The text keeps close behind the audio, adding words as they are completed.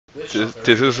This is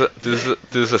a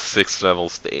 6th level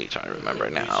stage. I remember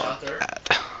now.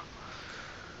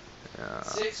 Yeah.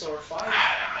 6 or 5?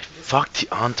 Fuck the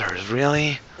hunters,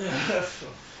 really?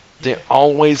 They're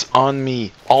always on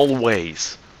me,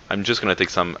 always. I'm just gonna take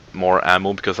some more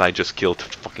ammo because I just killed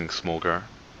fucking Smoker.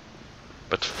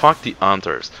 But fuck the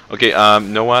hunters. Okay, you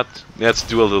know what? Let's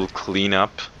do a little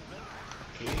cleanup.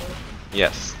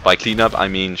 Yes, by cleanup I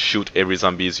mean shoot every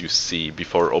zombies you see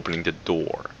before opening the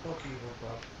door. Okay, no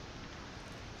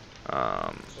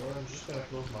problem. So I'm just gonna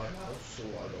close my mouth so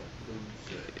I don't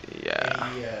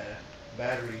lose any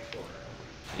battery for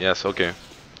now. Yes, okay.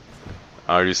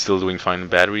 Are you still doing fine in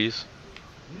batteries?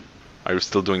 Are you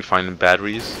still doing fine in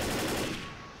batteries?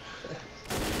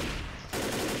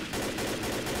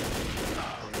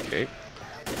 Okay.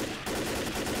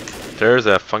 There's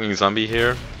a fucking zombie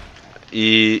here.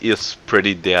 He is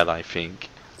pretty dead, I think.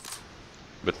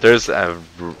 But there's a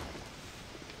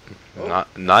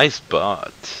nice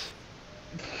butt.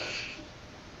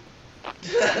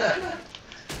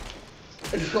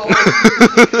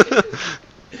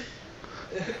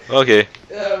 Okay,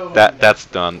 that's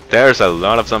done. There's a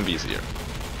lot of zombies here.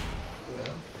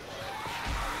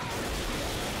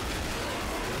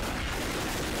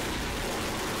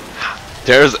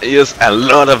 There is a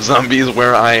lot of zombies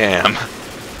where I am.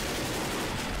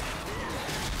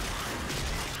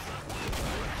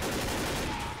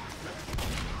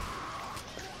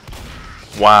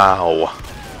 Wow.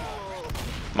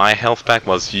 My health pack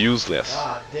was useless.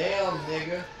 Ah, damn,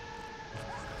 nigga.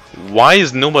 Why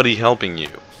is nobody helping you?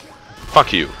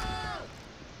 Fuck you.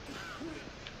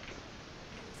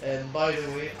 And by the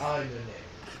way, I'm the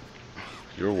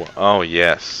nigga. You're oh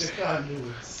yes.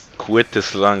 Quit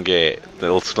this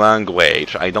little slang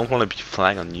wage. I don't want to be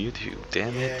flagged on YouTube.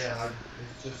 Damn it. Yeah,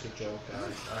 it's just a joke,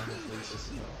 guys. I'm not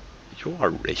racist. No. You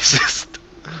are racist.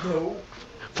 No.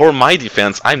 For my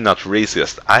defense, I'm not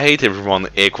racist. I hate everyone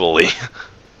equally.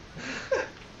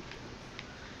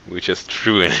 Which is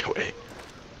true anyway.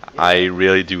 Yeah. I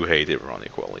really do hate everyone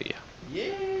equally. Yeah,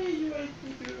 you hate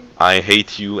me too. I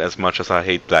hate you as much as I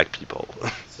hate black people.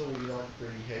 So you don't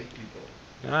really hate people?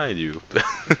 I do.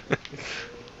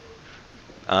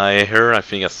 I heard, I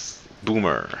think, a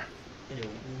boomer. Hello,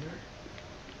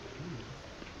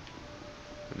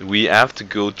 boomer? We have to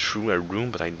go through a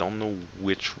room, but I don't know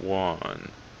which one.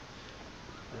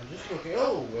 I'm just looking.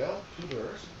 Oh, well, two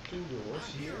doors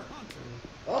here.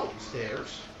 Oh,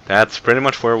 stairs. That's pretty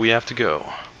much where we have to go.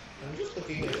 I'm just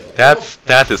looking at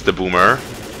that is the boomer.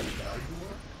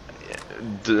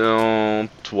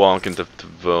 Don't walk into the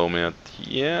vomit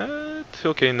yet.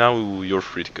 Okay, now you're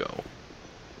free to go.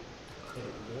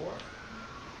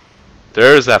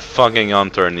 There's a fucking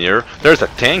hunter near. There's a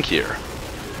tank here.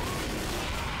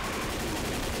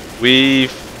 We're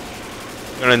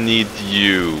gonna need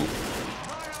you.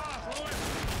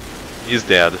 He's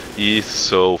dead. He's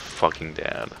so fucking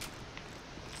dead.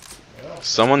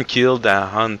 Someone killed a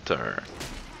hunter.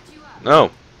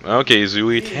 No. Okay,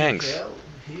 Zooey, thanks.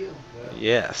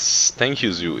 Yes, thank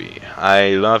you, Zooey.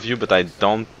 I love you, but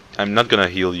I'm not gonna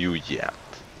heal you yet.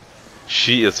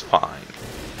 She is fine.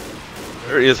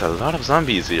 There is a lot of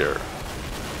zombies here.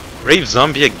 Brave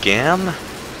zombie again?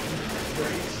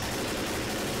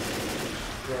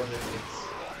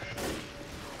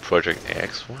 Project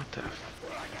X? What the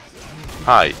f...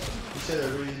 Hi. You said a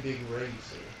really big race.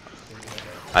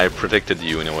 I protected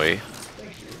you in a way.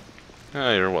 Thank you.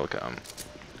 Oh, you're welcome.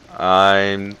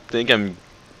 I think I'm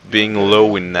being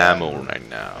low in ammo right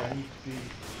now.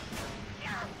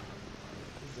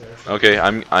 Okay,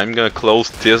 I'm gonna close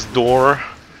this door.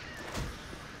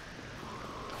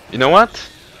 You know what?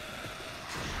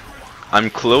 I'm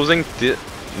closing this.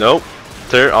 Nope,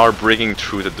 they are breaking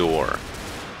through the door.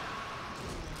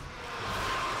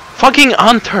 Fucking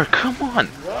hunter, come on!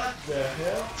 What the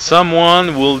hell?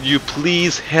 Someone, will you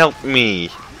please help me?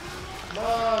 Come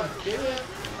on, kill it.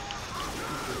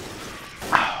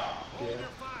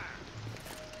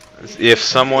 If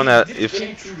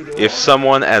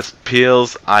someone has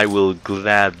pills, I will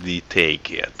gladly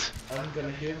take it. I'm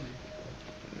gonna heal you.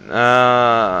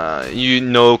 You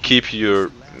know, keep your...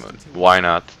 Why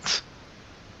not?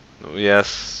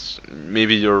 Yes,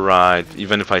 maybe you're right,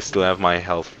 even if I still have my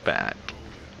health back.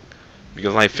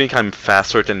 Because I think I'm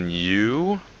faster than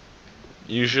you,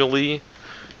 usually.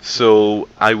 So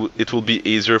it will be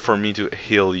easier for me to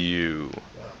heal you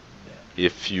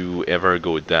if you ever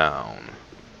go down.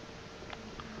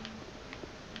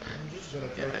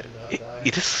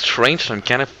 It is strange that I'm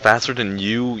kind of faster than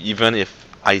you, even if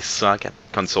I suck at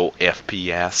console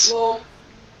FPS.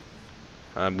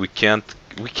 We can't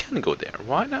go there.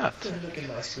 Why not?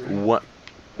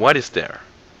 What is there?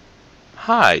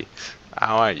 Hi,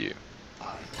 how are you?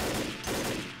 I.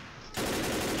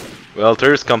 Well,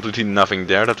 there's completely nothing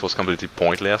there. That was completely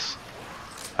pointless.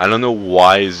 I don't know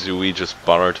why Zooey just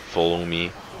bothered to follow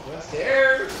me.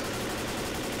 Stairs!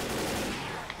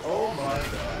 Oh my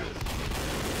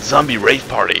god. Zombie Rave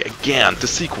Party again, the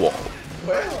sequel.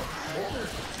 Well,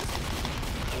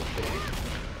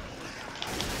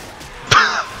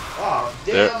 oh,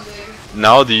 There. damn, nigga.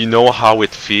 Now do you know how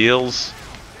it feels?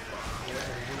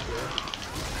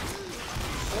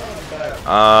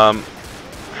 Um,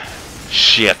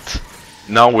 shit.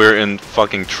 Now we're in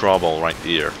fucking trouble right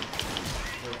here.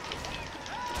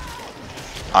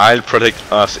 I'll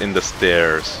protect us in the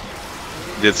stairs.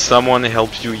 Did someone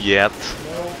help you yet?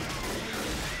 No.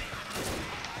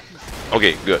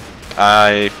 Okay, good.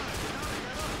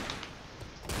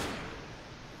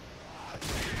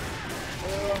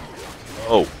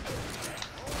 Oh.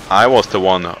 I was the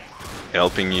one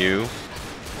helping you.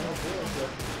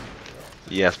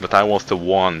 Yes, but I was the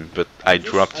one, but I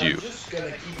dropped you. I'm just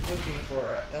gonna keep looking for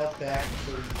a help back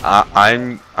for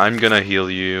I'm gonna heal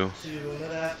you. to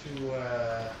not have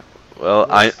to Well,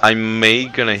 I may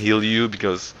gonna heal you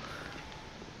because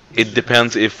it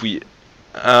depends if we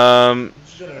I'm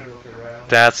just gonna look around.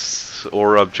 that's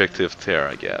our objective there,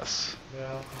 I guess.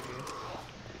 Well, okay.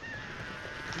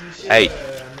 Do you see Hey,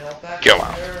 an help back go in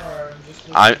on. there, or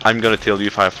I'm just I'm gonna tell you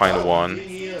if I find oh, one. you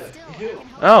need it. Ew.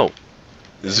 Oh,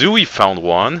 Zooey found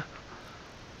one.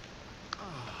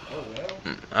 Oh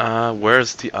well.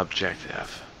 Where's the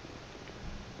objective?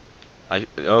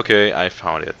 Okay, I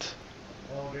found it.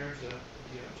 Oh, there's the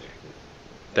objective.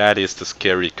 That is the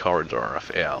scary corridor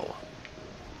of L.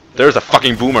 There's a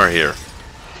fucking boomer here.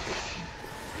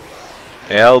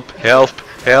 Help, help,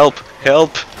 help,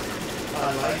 help.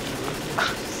 I like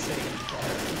you saying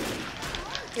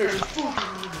that. There's a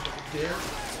fucking there.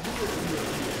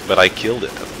 But I killed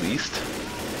it at least.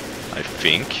 I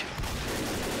think.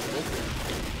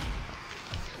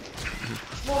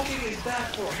 Smoking is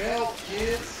bad for health,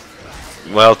 kids.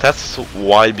 Well, that's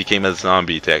why he became a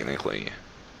zombie technically.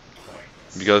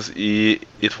 Because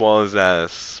it was a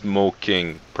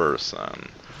smoking person.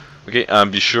 Okay,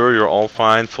 be sure you're all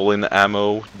fine, full in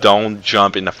ammo, don't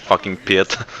jump in a fucking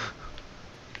pit.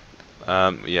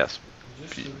 Yes.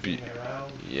 Just Be, looking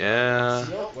around. yeah.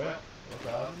 Oh, well,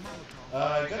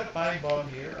 I got a pine bomb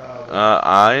here.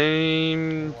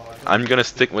 I'm gonna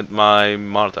stick with my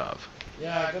Molotov.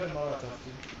 Yeah, I got a Molotov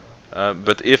too.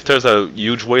 But if there's a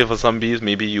huge wave of zombies,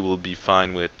 maybe you will be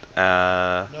fine with. No,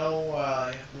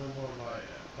 I have no more my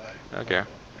pine. Okay. I'm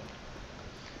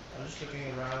just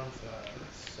looking around for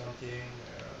something.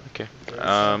 Okay. If there's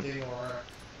something or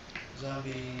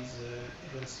zombies,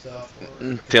 even stuff.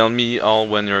 Or Tell me all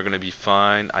when you're gonna be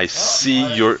fine. I see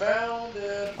I your found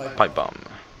pipe bomb. I'm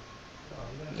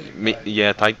gonna take the pipe.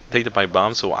 Yeah, take the pipe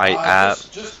bomb. So I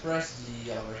just press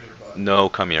the elevator button. No,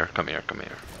 come here, come here, come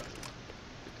here.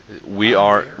 We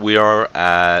are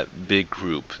a big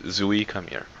group. Zooey, come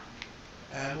here.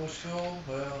 Ammo skull,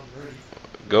 well, I'm ready.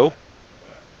 Go.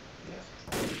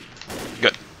 Yes.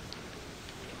 Good.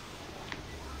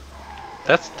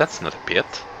 That's not a pit.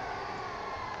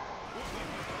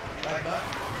 Back up.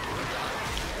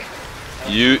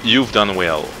 You've done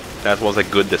well. That was a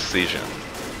good decision.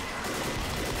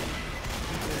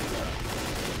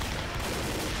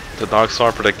 The dogs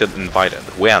are protected and invited.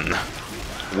 When?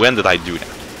 When did I do that?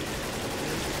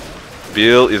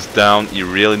 Bill is down. He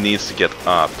really needs to get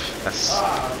up.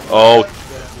 Oh,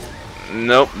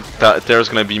 nope. There's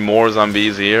gonna be more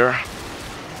zombies here.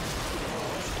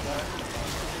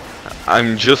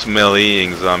 I'm just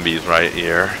meleeing zombies right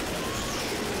here.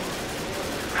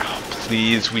 Oh,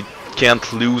 please, we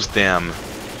can't lose them.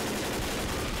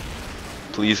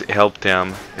 Please help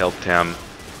them. Help them.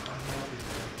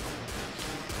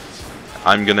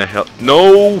 I'm gonna help.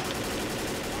 No!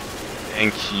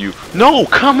 Thank you. No,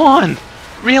 come on!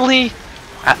 Really?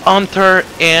 A hunter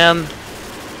and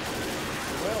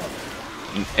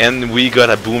we got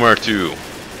a boomer too.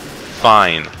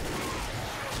 Fine.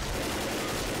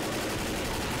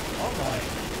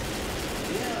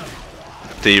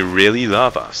 They really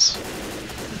love us.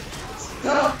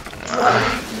 Stop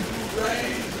trying to do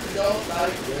raids. We don't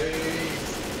like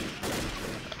raids.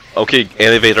 Okay,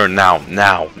 elevator now,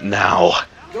 now, now.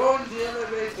 Go in the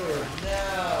elevator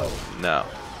now. No.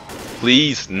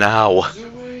 Please, now.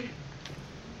 Zooey,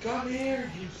 come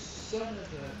here, you son of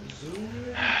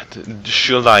a Zooey.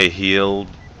 Should I heal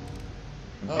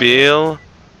Bill?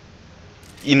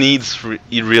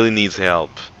 He really needs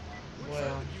help.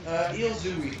 Well, heal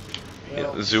Zooey.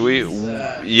 Well,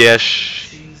 Zooey?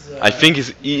 Yes. I think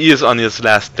he is on his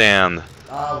last stand.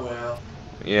 Ah, well.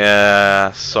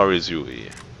 Yeah, sorry Zooey.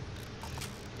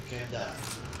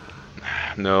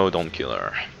 No, don't kill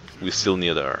her. We still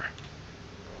need her.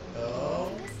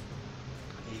 Oh,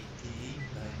 18, 19,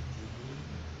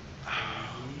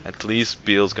 20, At least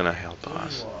Bill's gonna help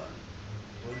us. 21,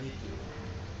 22,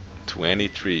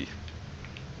 23.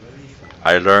 24,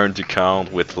 I learned to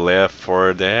count with 25, Left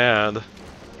 4 Dead.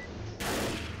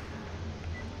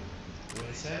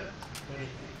 27,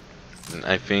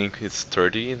 23. I think it's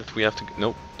 30 that we have to.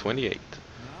 Nope, 28.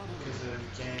 Because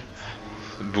we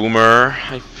can't. Boomer,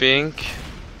 I think.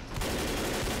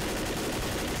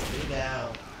 Stay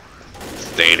down.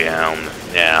 Stay down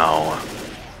now.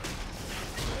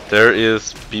 There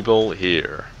is people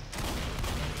here.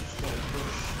 Just gonna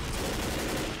push.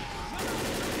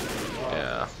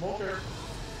 Yeah. Smoker.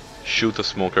 Shoot a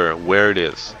smoker where it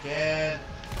is. Again.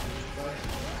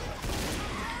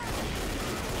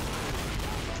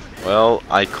 Well,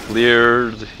 I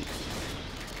cleared.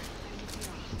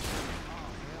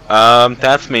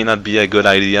 That may not be a good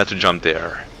idea to jump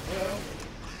there.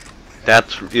 That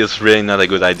is really not a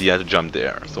good idea to jump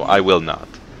there, so I will not.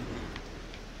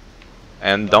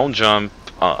 And don't jump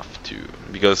off too,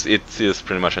 because it is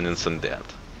pretty much an instant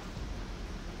death.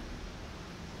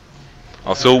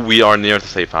 Also, we are near the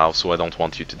safe house, so I don't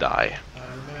want you to die. I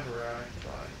remember I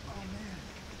tried.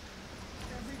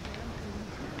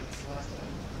 Last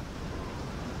time.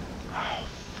 Oh,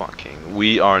 fucking,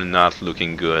 we are not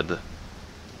looking good.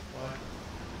 What?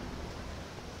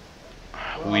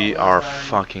 We Well, are last time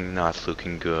fucking not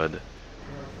looking good.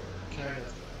 we're kind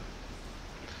of.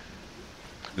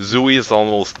 Zoe is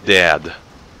almost dead.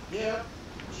 Yeah,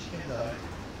 she can die.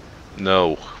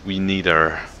 No, we need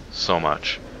her so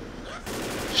much.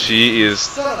 She is.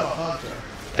 Son of a hunter.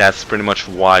 That's pretty much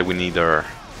why we need her.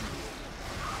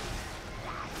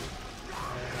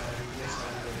 Guess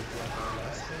I'm gonna jump on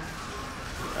last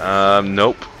thing.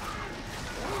 Nope.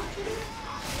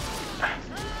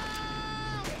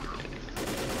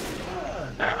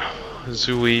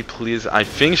 Zoe, please. I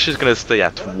think she's gonna stay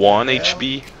at 1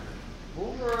 HP.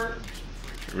 Boomer.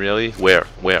 Really? Where?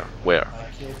 Where? Where? I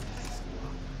killed.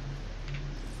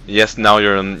 Yes, now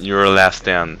you're on your last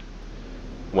stand.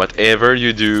 Whatever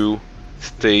you do,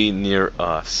 stay near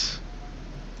us.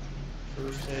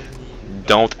 First head.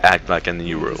 Don't act like an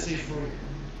hero.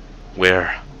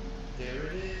 Where? There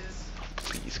it is.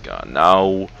 Please, God, now.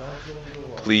 Don't kill the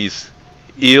wall. Please,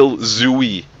 heal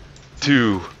Zoe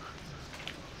too.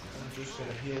 I'm just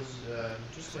gonna heal. I'm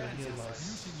just gonna heal my.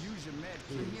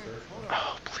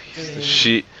 Oh,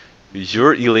 please.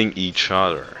 You're healing each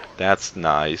other. That's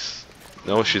nice.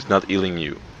 No, she's not healing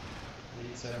you.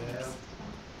 Need some help.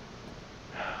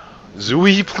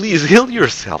 Zoe, please heal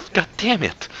yourself. God damn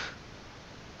it.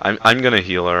 I'm gonna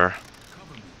heal her.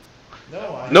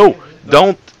 No, I No, can't.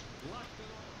 don't.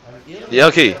 I'm healing Yeah,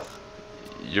 okay. myself.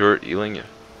 You're healing.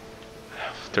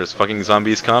 There's fucking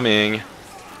zombies coming.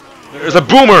 There's a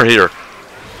boomer here.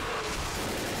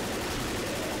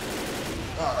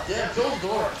 Oh, damn, close the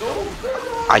door. Close the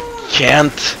door. I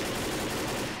can't.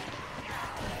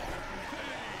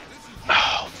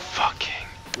 Oh, fucking.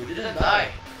 We didn't die.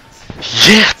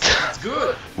 Yet. That's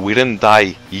good. We didn't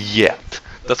die yet.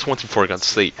 That's one thing I forgot to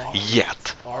say.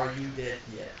 Yet. Are you dead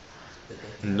yet?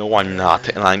 No, I'm not,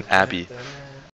 and I'm happy.